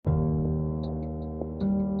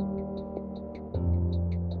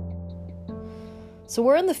So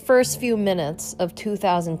we're in the first few minutes of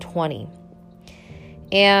 2020.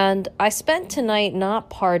 And I spent tonight not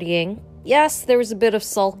partying. Yes, there was a bit of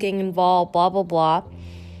sulking involved, blah, blah, blah.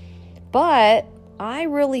 But I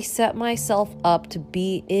really set myself up to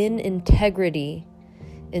be in integrity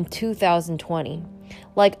in 2020.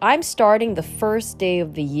 Like, I'm starting the first day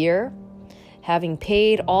of the year, having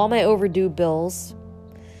paid all my overdue bills,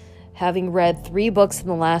 having read 3 books in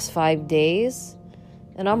the last 5 days,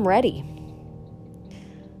 and I'm ready.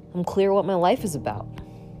 I'm clear what my life is about.